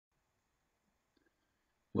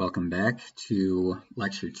Welcome back to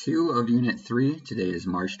Lecture 2 of Unit 3. Today is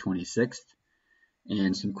March 26th,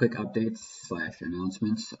 and some quick updates /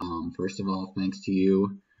 announcements. First of all, thanks to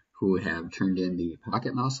you who have turned in the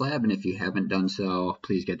Pocket Mouse Lab, and if you haven't done so,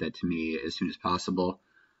 please get that to me as soon as possible.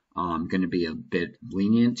 I'm going to be a bit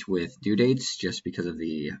lenient with due dates just because of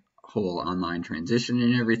the whole online transition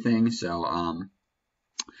and everything, so I'm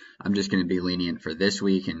just going to be lenient for this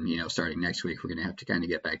week, and starting next week, we're going to have to kind of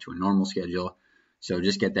get back to a normal schedule. So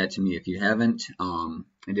just get that to me if you haven't.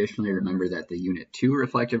 Additionally, remember that the Unit 2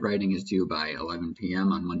 reflective writing is due by 11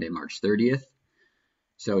 p.m. on Monday, March 30th.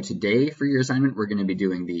 So today, for your assignment, we're going to be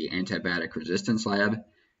doing the antibiotic resistance lab.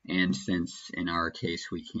 And since in our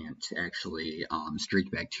case we can't actually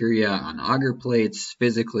streak bacteria on agar plates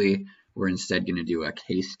physically, we're instead going to do a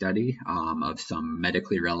case study of some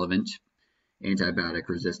medically relevant antibiotic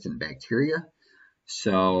resistant bacteria.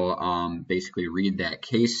 So basically read that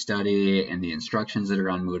case study and the instructions that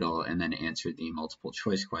are on Moodle, and then answer the multiple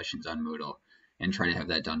choice questions on Moodle, and try to have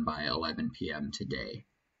that done by 11 p.m. today.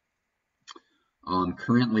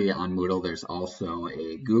 Currently on Moodle, there's also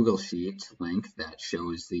a Google Sheet link that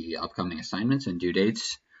shows the upcoming assignments and due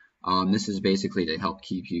dates. This is basically to help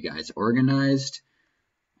keep you guys organized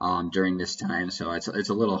during this time. So it's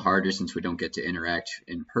a little harder since we don't get to interact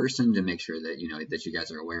in person to make sure that that you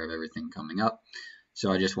guys are aware of everything coming up. So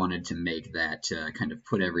I just wanted to make that kind of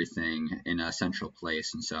put everything in a central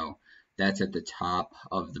place. And so that's at the top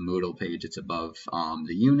of the Moodle page. It's above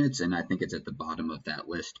the units, and I think it's at the bottom of that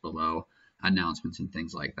list below announcements and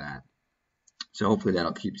things like that. So hopefully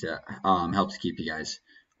that'll helps keep you guys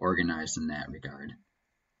organized in that regard.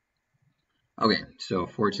 Okay, so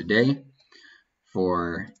for today,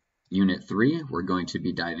 for Unit 3, we're going to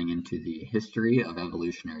be diving into the history of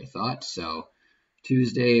evolutionary thought. So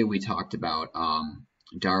Tuesday, we talked about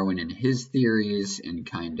Darwin and his theories and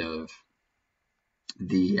kind of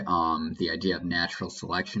the idea of natural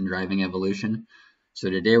selection driving evolution.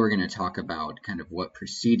 So today we're going to talk about kind of what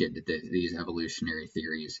preceded these evolutionary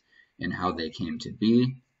theories and how they came to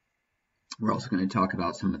be. We're also going to talk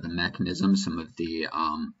about some of the mechanisms, some of the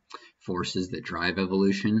forces that drive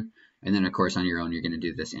evolution. And then, of course, on your own, you're going to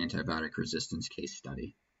do this antibiotic resistance case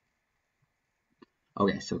study.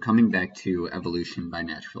 Okay, so coming back to evolution by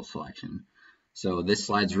natural selection. So this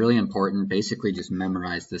slide's really important. Basically, just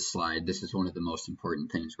memorize this slide. This is one of the most important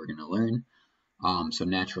things we're going to learn. So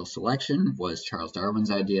natural selection was Charles Darwin's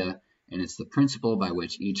idea, and it's the principle by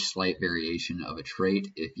which each slight variation of a trait,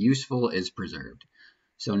 if useful, is preserved.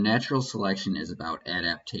 So natural selection is about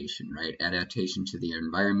adaptation, right? Adaptation to the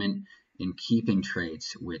environment in keeping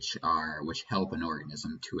traits which help an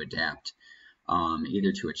organism to adapt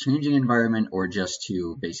either to a changing environment or just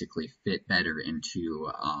to basically fit better into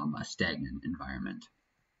a stagnant environment.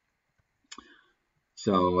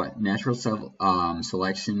 So natural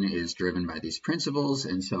selection is driven by these principles,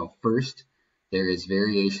 and so first, there is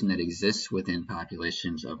variation that exists within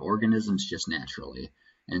populations of organisms just naturally.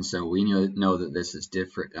 And so we know that this is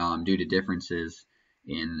different due to differences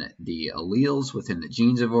in the alleles within the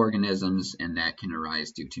genes of organisms, and that can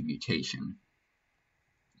arise due to mutation.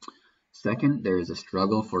 Second, there is a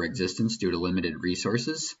struggle for existence due to limited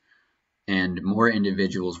resources, and more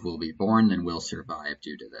individuals will be born than will survive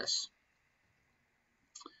due to this.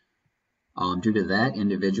 Due to that,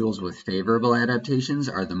 individuals with favorable adaptations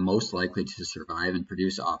are the most likely to survive and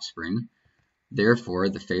produce offspring. Therefore,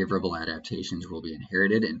 the favorable adaptations will be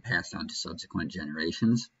inherited and passed on to subsequent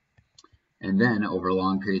generations. And then, over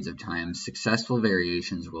long periods of time, successful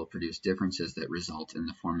variations will produce differences that result in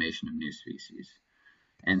the formation of new species.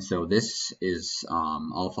 And so this is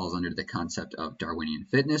all falls under the concept of Darwinian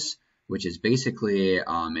fitness, which is basically,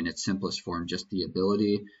 in its simplest form, just the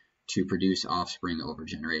ability to produce offspring over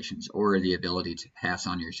generations, or the ability to pass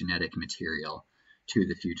on your genetic material to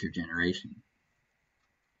the future generation.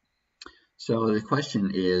 So the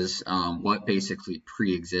question is, what basically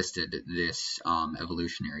pre-existed this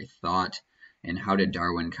evolutionary thought, and how did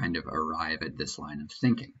Darwin kind of arrive at this line of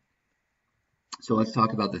thinking? So let's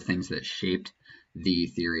talk about the things that shaped the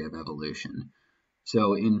theory of evolution.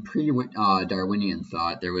 So in pre-Darwinian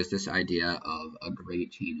thought, there was this idea of a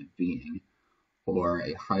great chain of being, or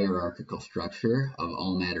a hierarchical structure of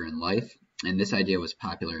all matter and life, and this idea was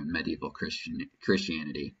popular in medieval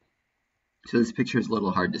Christianity. So this picture is a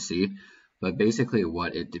little hard to see, but basically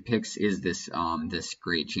what it depicts is this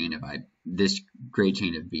great chain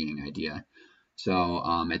of being idea. So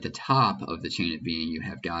at the top of the chain of being, you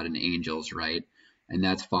have God and angels, right? And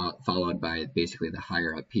that's followed by basically the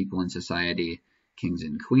higher up people in society, kings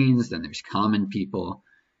and queens. Then there's common people.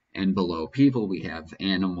 And below people, we have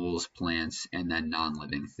animals, plants, and then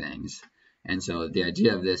non-living things. And so the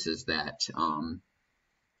idea of this is that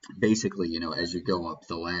basically, as you go up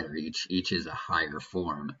the ladder, each is a higher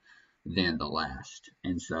form than the last.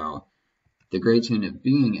 And so the great chain of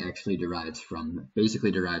being actually derives from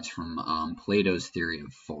Plato's theory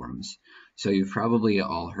of forms. So you've probably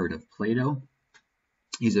all heard of Plato.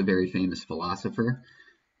 He's a very famous philosopher.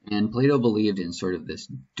 And Plato believed in sort of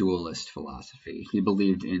this dualist philosophy. He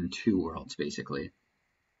believed in two worlds, basically.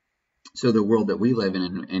 So the world that we live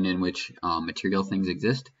in and in which material things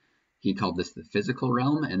exist, he called this the physical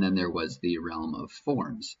realm, and then there was the realm of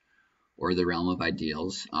forms, or the realm of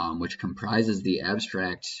ideals, which comprises the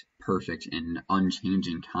abstract, perfect, and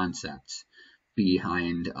unchanging concepts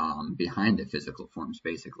behind the physical forms,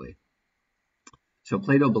 basically. So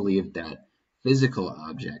Plato believed that physical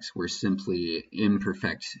objects were simply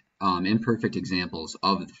imperfect examples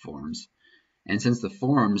of the forms. And since the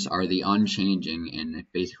forms are the unchanging and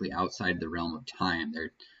basically outside the realm of time,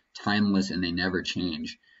 they're timeless and they never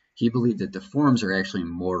change, he believed that the forms are actually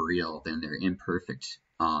more real than their imperfect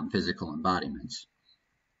physical embodiments.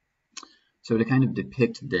 So to kind of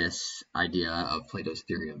depict this idea of Plato's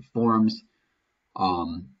theory of forms,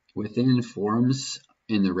 within forms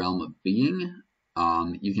in the realm of being,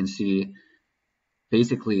 you can see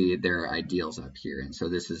basically there are ideals up here. And so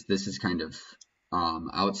this is kind of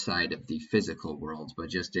outside of the physical world, but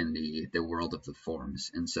just in the world of the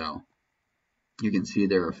forms. And so you can see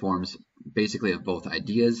there are forms basically of both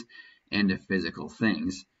ideas and of physical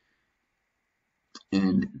things.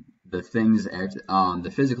 And the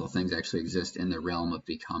physical things actually exist in the realm of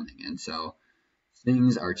becoming. And so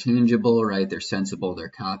things are changeable, right? They're sensible, they're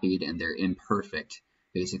copied, and they're imperfect,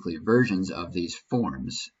 basically versions of these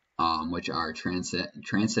forms, which are transcendent,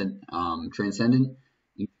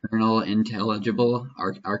 eternal, intelligible,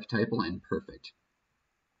 archetypal, and perfect.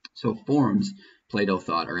 So forms, Plato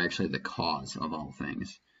thought, are actually the cause of all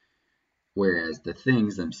things, whereas the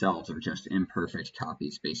things themselves are just imperfect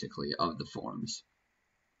copies, basically, of the forms.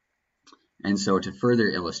 And so to further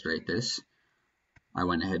illustrate this, I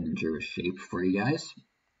went ahead and drew a shape for you guys.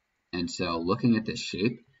 And so looking at this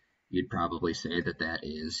shape, you'd probably say that that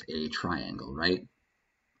is a triangle, right?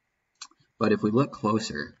 But if we look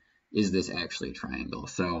closer, is this actually a triangle?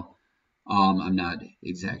 So I'm not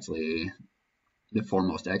exactly the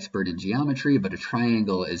foremost expert in geometry, but a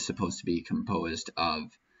triangle is supposed to be composed of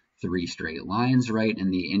 3 straight lines, right?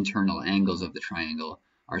 And the internal angles of the triangle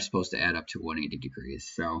are supposed to add up to 180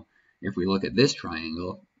 degrees. So if we look at this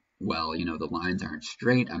triangle, well, the lines aren't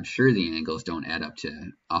straight. I'm sure the angles don't add up to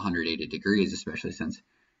 180 degrees, especially since,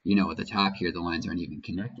 at the top here, the lines aren't even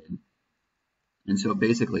connected. And so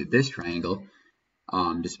basically this triangle,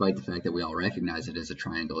 despite the fact that we all recognize it as a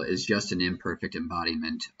triangle, is just an imperfect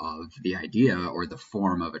embodiment of the idea or the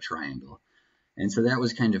form of a triangle. And so that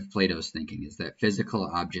was kind of Plato's thinking, is that physical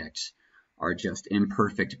objects are just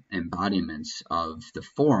imperfect embodiments of the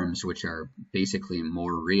forms, which are basically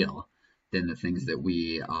more real than the things that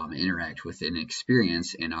we interact with and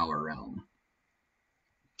experience in our realm.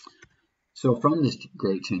 So from this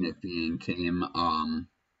great chain of being came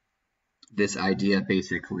this idea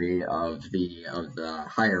basically of the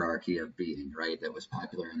hierarchy of being, right, that was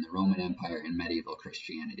popular in the Roman Empire and medieval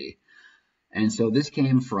Christianity. And so this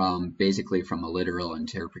came basically from a literal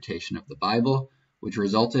interpretation of the Bible, which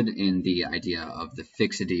resulted in the idea of the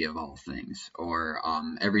fixity of all things, or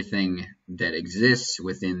everything that exists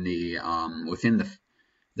within the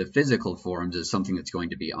physical forms is something that's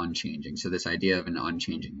going to be unchanging. So this idea of an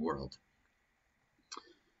unchanging world.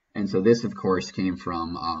 And so this, of course, came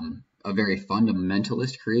from a very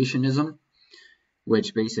fundamentalist creationism,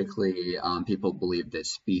 which basically people believe that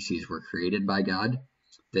species were created by God,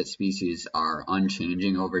 that species are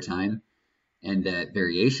unchanging over time, and that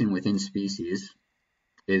variation within species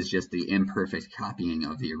is just the imperfect copying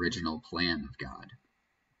of the original plan of God.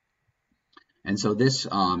 And so this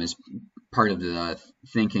is part of the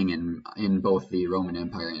thinking in both the Roman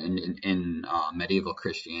Empire and in medieval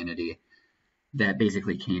Christianity that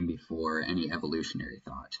basically came before any evolutionary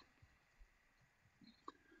thought.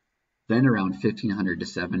 Then around 1500 to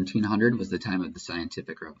 1700 was the time of the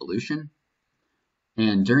scientific revolution.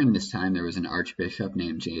 And during this time, there was an archbishop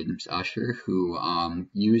named James Ussher who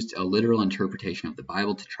used a literal interpretation of the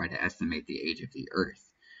Bible to try to estimate the age of the earth.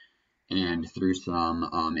 And through some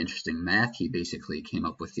interesting math, he basically came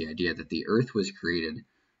up with the idea that the earth was created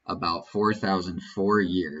about 4,004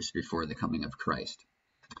 years before the coming of Christ,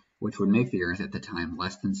 which would make the earth at the time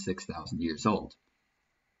less than 6,000 years old.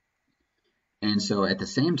 And so at the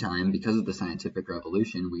same time, because of the scientific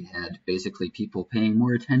revolution, we had basically people paying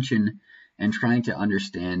more attention and trying to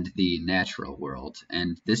understand the natural world.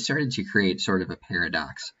 And this started to create sort of a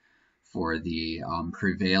paradox for the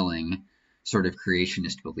prevailing sort of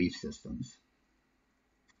creationist belief systems.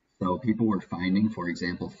 So people were finding, for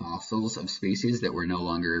example, fossils of species that were no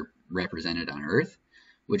longer represented on Earth,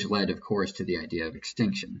 which led, of course, to the idea of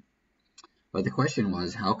extinction. But the question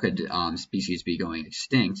was, how could species be going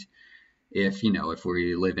extinct if, if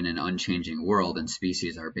we live in an unchanging world and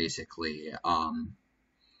species are basically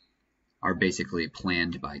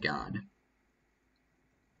planned by God?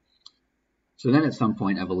 So then at some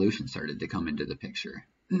point, evolution started to come into the picture.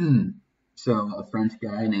 So a French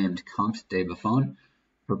guy named Comte de Buffon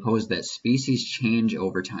proposed that species change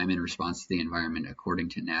over time in response to the environment according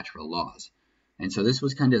to natural laws. And so this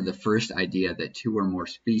was kind of the first idea that two or more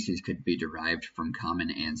species could be derived from common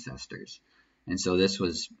ancestors. And so this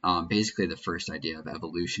was basically the first idea of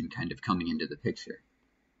evolution kind of coming into the picture.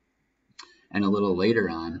 And a little later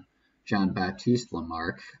on, Jean-Baptiste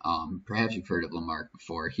Lamarck, perhaps you've heard of Lamarck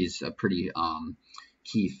before. He's a pretty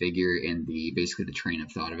key figure in basically the train of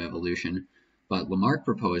thought of evolution. But Lamarck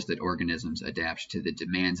proposed that organisms adapt to the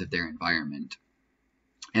demands of their environment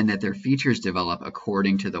and that their features develop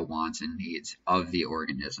according to the wants and needs of the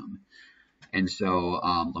organism. And so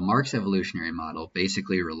Lamarck's evolutionary model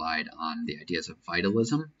basically relied on the ideas of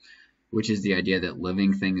vitalism, which is the idea that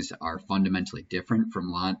living things are fundamentally different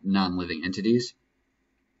from non-living entities,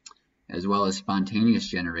 as well as spontaneous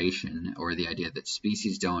generation, or the idea that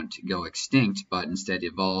species don't go extinct, but instead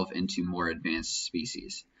evolve into more advanced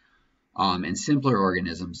species. And simpler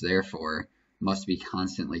organisms, therefore, must be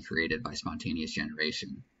constantly created by spontaneous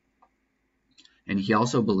generation. And he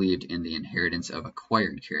also believed in the inheritance of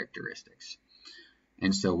acquired characteristics.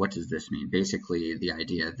 And so what does this mean? Basically, the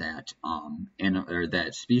idea that that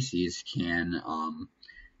species can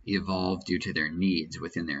evolve due to their needs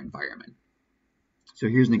within their environment. So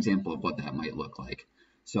here's an example of what that might look like.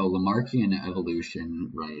 So Lamarckian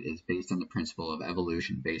evolution, right, is based on the principle of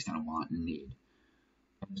evolution based on want and need.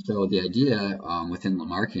 So the idea within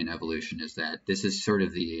Lamarckian evolution is that this is sort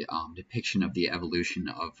of the depiction of the evolution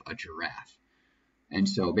of a giraffe. And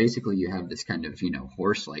so basically you have this kind of,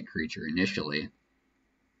 horse-like creature initially.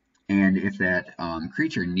 And if that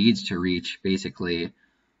creature needs to reach basically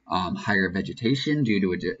higher vegetation due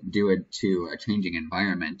to a changing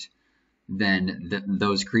environment, then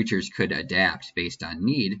those creatures could adapt based on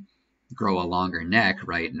need, grow a longer neck,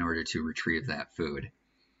 right, in order to retrieve that food.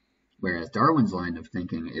 Whereas Darwin's line of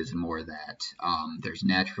thinking is more that there's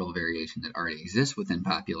natural variation that already exists within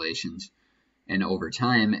populations, and over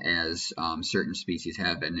time, as certain species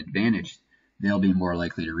have an advantage, they'll be more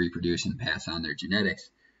likely to reproduce and pass on their genetics,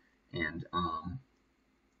 and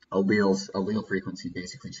allele frequency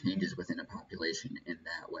basically changes within a population in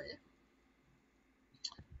that way.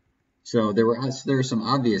 So there are some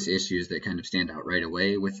obvious issues that kind of stand out right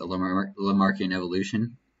away with the Lamarckian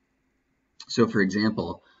evolution. So for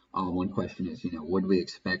example, one question is, would we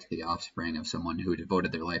expect the offspring of someone who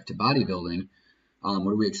devoted their life to bodybuilding,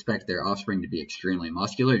 would we expect their offspring to be extremely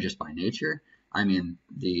muscular just by nature? I mean,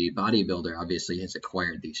 the bodybuilder obviously has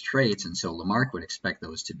acquired these traits, and so Lamarck would expect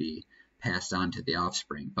those to be passed on to the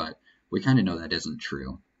offspring, but we kind of know that isn't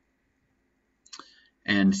true.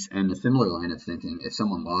 And a similar line of thinking, if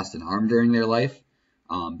someone lost an arm during their life,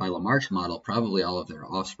 by Lamarck's model, probably all of their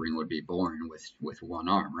offspring would be born with one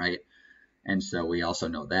arm, right? And so we also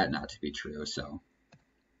know that not to be true. So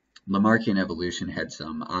Lamarckian evolution had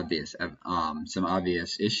some obvious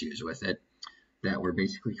issues with it that were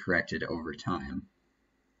basically corrected over time.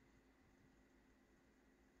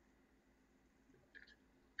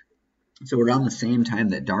 So around the same time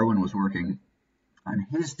that Darwin was working on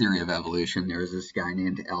his theory of evolution, there was this guy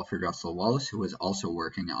named Alfred Russel Wallace who was also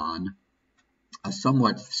working on a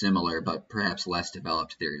somewhat similar but perhaps less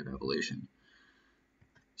developed theory of evolution.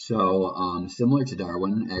 So similar to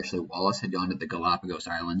Darwin, actually Wallace had gone to the Galapagos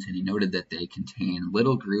Islands, and he noted that they contain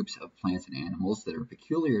little groups of plants and animals that are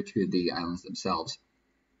peculiar to the islands themselves.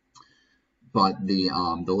 But the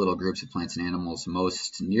little groups of plants and animals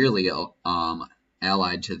most nearly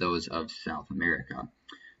allied to those of South America.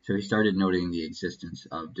 So he started noting the existence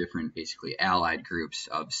of different, basically allied groups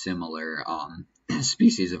of similar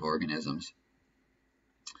species of organisms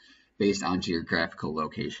based on geographical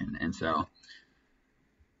location. And so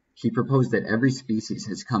he proposed that every species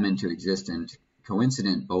has come into existence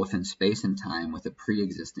coincident both in space and time with a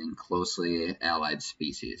pre-existing closely allied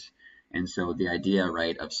species. And so the idea,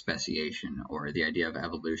 right, of speciation, or the idea of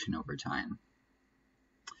evolution over time.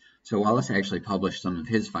 So Wallace actually published some of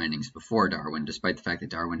his findings before Darwin, despite the fact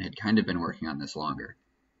that Darwin had kind of been working on this longer.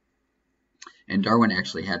 And Darwin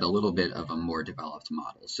actually had a little bit of a more developed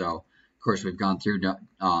model. So, of course, we've gone through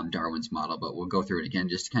Darwin's model, but we'll go through it again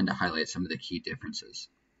just to kind of highlight some of the key differences.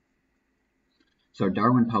 So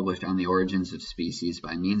Darwin published On the Origins of Species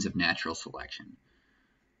by Means of Natural Selection.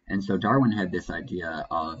 And so Darwin had this idea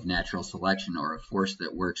of natural selection, or a force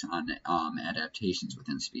that works on adaptations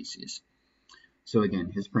within species. So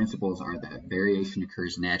again, his principles are that variation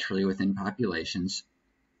occurs naturally within populations.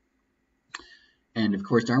 And of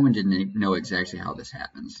course, Darwin didn't know exactly how this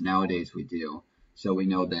happens. Nowadays we do. So we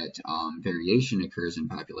know that variation occurs in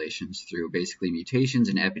populations through basically mutations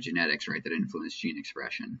and epigenetics, right, that influence gene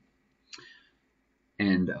expression.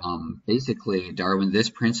 And basically, this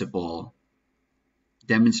principle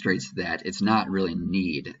demonstrates that it's not really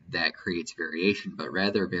need that creates variation, but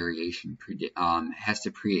rather variation has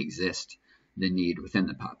to pre-exist the need within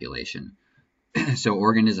the population. So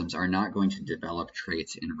organisms are not going to develop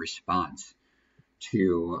traits in response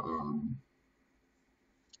to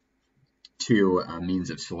means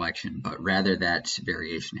of selection, but rather that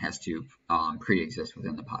variation has to pre-exist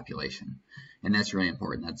within the population. And that's really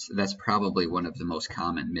important. That's probably one of the most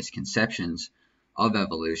common misconceptions of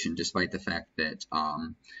evolution, despite the fact that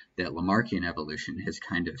that Lamarckian evolution has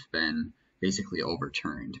kind of been basically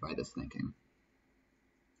overturned by this thinking.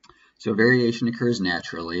 So variation occurs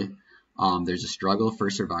naturally. There's a struggle for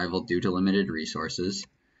survival due to limited resources,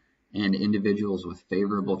 and individuals with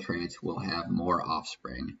favorable traits will have more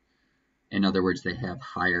offspring. In other words, they have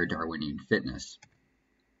higher Darwinian fitness.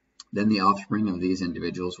 Then the offspring of these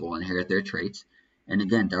individuals will inherit their traits. And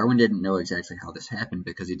again, Darwin didn't know exactly how this happened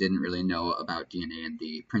because he didn't really know about DNA and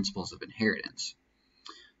the principles of inheritance.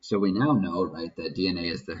 So we now know, right, that DNA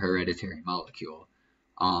is the hereditary molecule.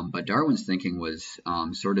 But Darwin's thinking was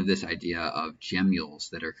sort of this idea of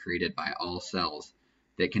gemmules that are created by all cells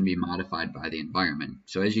that can be modified by the environment.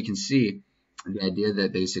 So as you can see, the idea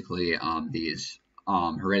that basically these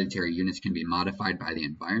hereditary units can be modified by the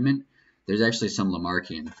environment, there's actually some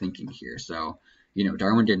Lamarckian thinking here. So, you know,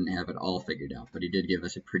 Darwin didn't have it all figured out, but he did give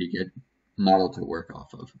us a pretty good model to work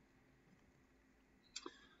off of.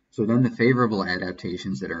 So then the favorable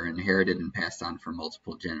adaptations that are inherited and passed on for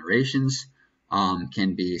multiple generations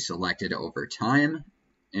can be selected over time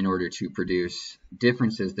in order to produce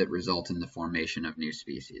differences that result in the formation of new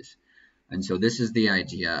species. And so this is the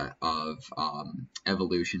idea of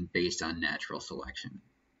evolution based on natural selection.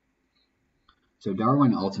 So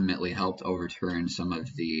Darwin ultimately helped overturn some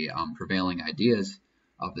of the prevailing ideas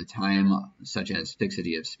of the time, such as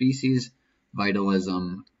fixity of species,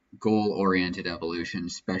 vitalism, goal-oriented evolution,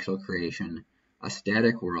 special creation, a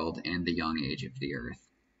static world, and the young age of the earth.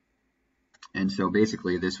 And so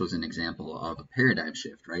basically this was an example of a paradigm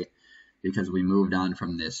shift, right? Because we moved on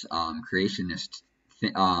from this creationist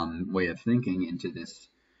way of thinking into this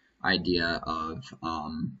idea of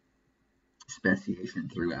speciation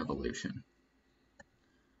through evolution.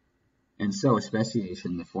 And so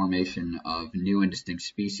speciation, the formation of new and distinct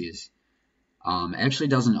species, actually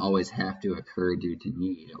doesn't always have to occur due to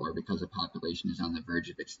need or because a population is on the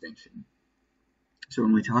verge of extinction. So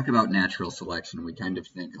when we talk about natural selection, we kind of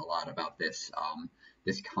think a lot about this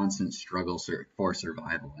constant struggle for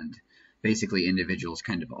survival, and basically individuals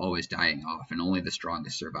kind of always dying off and only the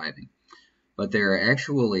strongest surviving. But there are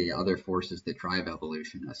actually other forces that drive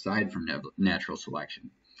evolution aside from natural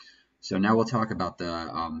selection. So now we'll talk about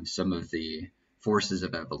some of the forces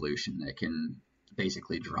of evolution that can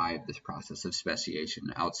basically drive this process of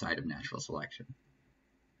speciation outside of natural selection.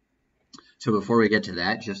 So before we get to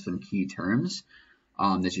that, just some key terms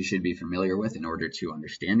that you should be familiar with in order to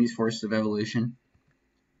understand these forces of evolution.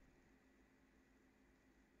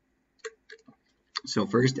 So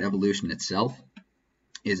first, evolution itself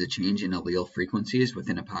is a change in allele frequencies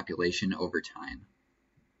within a population over time.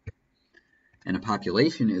 And a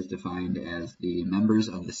population is defined as the members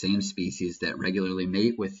of the same species that regularly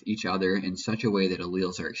mate with each other in such a way that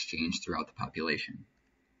alleles are exchanged throughout the population.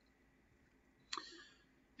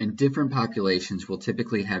 And different populations will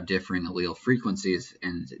typically have differing allele frequencies,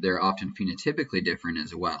 and they're often phenotypically different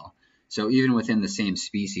as well. So even within the same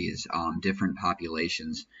species, different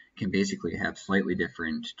populations can basically have slightly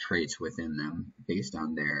different traits within them based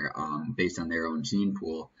on their own gene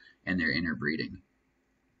pool and their interbreeding.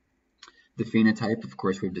 The phenotype, of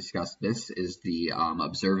course, we've discussed this, is the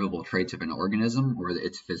observable traits of an organism or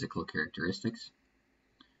its physical characteristics.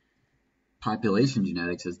 Population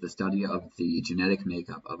genetics is the study of the genetic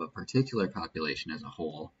makeup of a particular population as a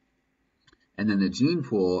whole. And then the gene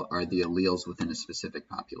pool are the alleles within a specific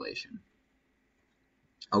population.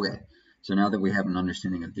 Okay, so now that we have an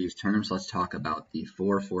understanding of these terms, let's talk about the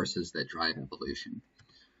 4 forces that drive evolution.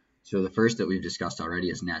 So the first that we've discussed already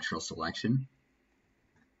is natural selection.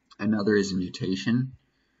 Another is mutation.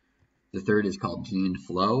 The third is called gene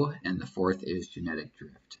flow, and the fourth is genetic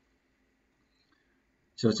drift.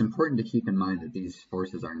 So it's important to keep in mind that these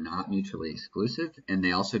forces are not mutually exclusive, and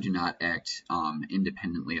they also do not act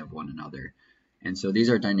independently of one another. And so these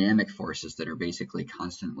are dynamic forces that are basically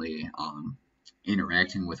constantly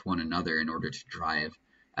interacting with one another in order to drive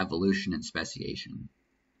evolution and speciation.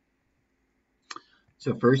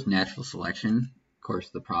 So first, natural selection. Of course,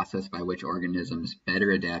 the process by which organisms better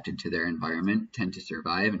adapted to their environment tend to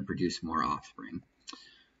survive and produce more offspring.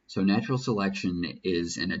 So natural selection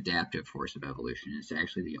is an adaptive force of evolution. It's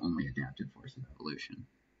actually the only adaptive force of evolution.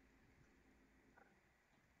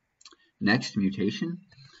 Next, mutation.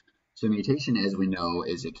 So mutation, as we know,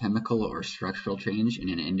 is a chemical or structural change in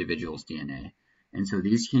an individual's DNA. And so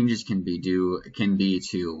these changes can be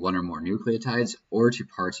to one or more nucleotides or to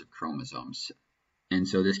parts of chromosomes. And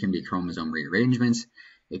so this can be chromosome rearrangements,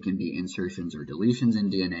 it can be insertions or deletions in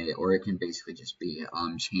DNA, or it can basically just be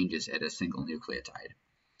changes at a single nucleotide.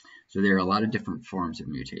 So there are a lot of different forms of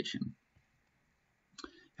mutation.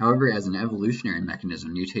 However, as an evolutionary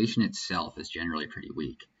mechanism, mutation itself is generally pretty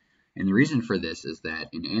weak. And the reason for this is that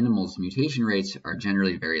in animals, mutation rates are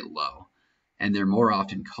generally very low, and they're more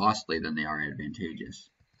often costly than they are advantageous.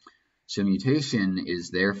 So mutation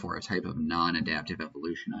is therefore a type of non-adaptive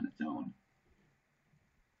evolution on its own.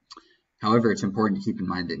 However, it's important to keep in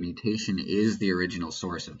mind that mutation is the original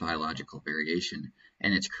source of biological variation,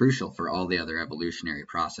 and it's crucial for all the other evolutionary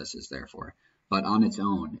processes, therefore. But on its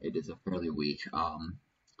own, it is a fairly weak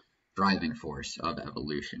driving force of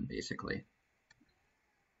evolution, basically.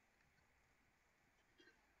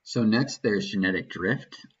 So next, there's genetic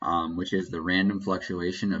drift, which is the random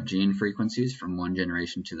fluctuation of gene frequencies from one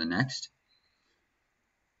generation to the next.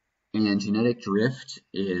 And genetic drift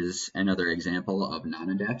is another example of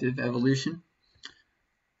non-adaptive evolution.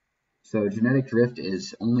 So genetic drift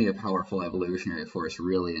is only a powerful evolutionary force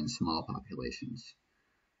really in small populations.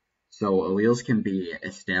 So alleles can be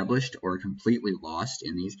established or completely lost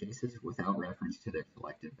in these cases without reference to their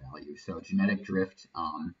selective value. So genetic drift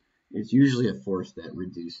is usually a force that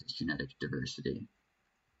reduces genetic diversity.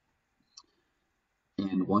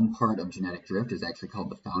 And one part of genetic drift is actually called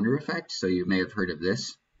the founder effect. So you may have heard of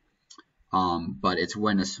this. But it's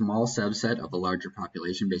when a small subset of a larger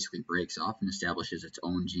population basically breaks off and establishes its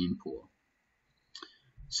own gene pool.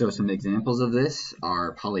 So some examples of this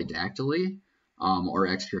are polydactyly, or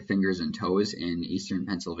extra fingers and toes in eastern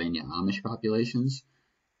Pennsylvania Amish populations.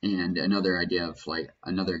 And another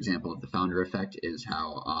example of the founder effect is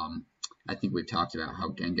how, I think we've talked about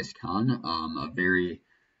how Genghis Khan, a very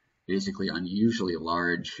basically unusually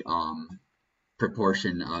large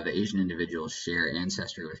proportion of Asian individuals share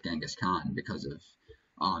ancestry with Genghis Khan because of,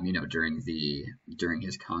 during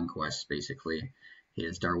his conquests, basically,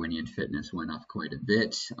 his Darwinian fitness went up quite a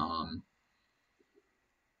bit.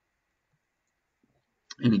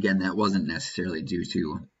 And again, that wasn't necessarily due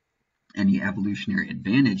to any evolutionary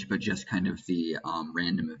advantage, but just kind of the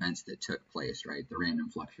random events that took place, right? The random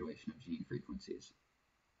fluctuation of gene frequencies.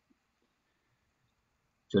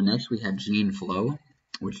 So next we have gene flow,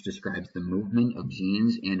 which describes the movement of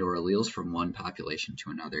genes and or alleles from one population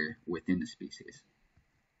to another within the species.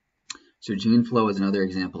 So gene flow is another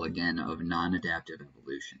example, again, of non-adaptive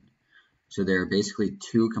evolution. So there are basically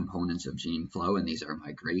two components of gene flow, and these are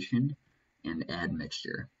migration and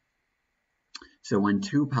admixture. So when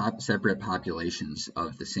two separate populations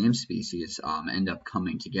of the same species end up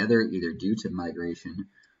coming together, either due to migration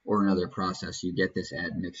or another process, you get this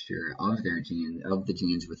admixture of the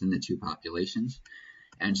genes within the two populations.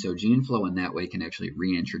 And so gene flow in that way can actually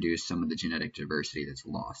reintroduce some of the genetic diversity that's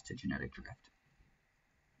lost to genetic drift.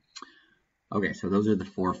 Okay, so those are the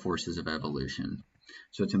four forces of evolution.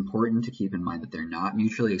 So it's important to keep in mind that they're not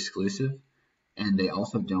mutually exclusive, and they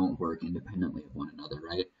also don't work independently of one another,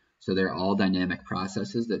 right? So they're all dynamic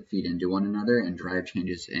processes that feed into one another and drive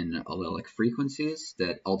changes in allelic frequencies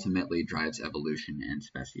that ultimately drives evolution and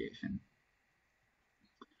speciation.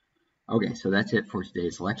 Okay, so that's it for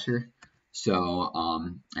today's lecture. So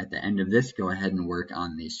at the end of this, go ahead and work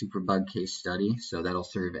on the superbug case study. So that'll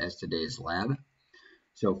serve as today's lab.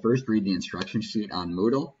 So first, read the instruction sheet on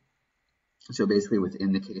Moodle. So basically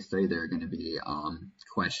within the case study, there are going to be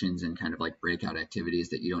questions and kind of like breakout activities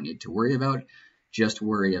that you don't need to worry about. Just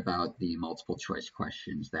worry about the multiple choice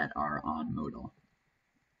questions that are on Moodle.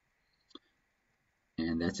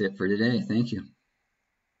 And that's it for today. Thank you.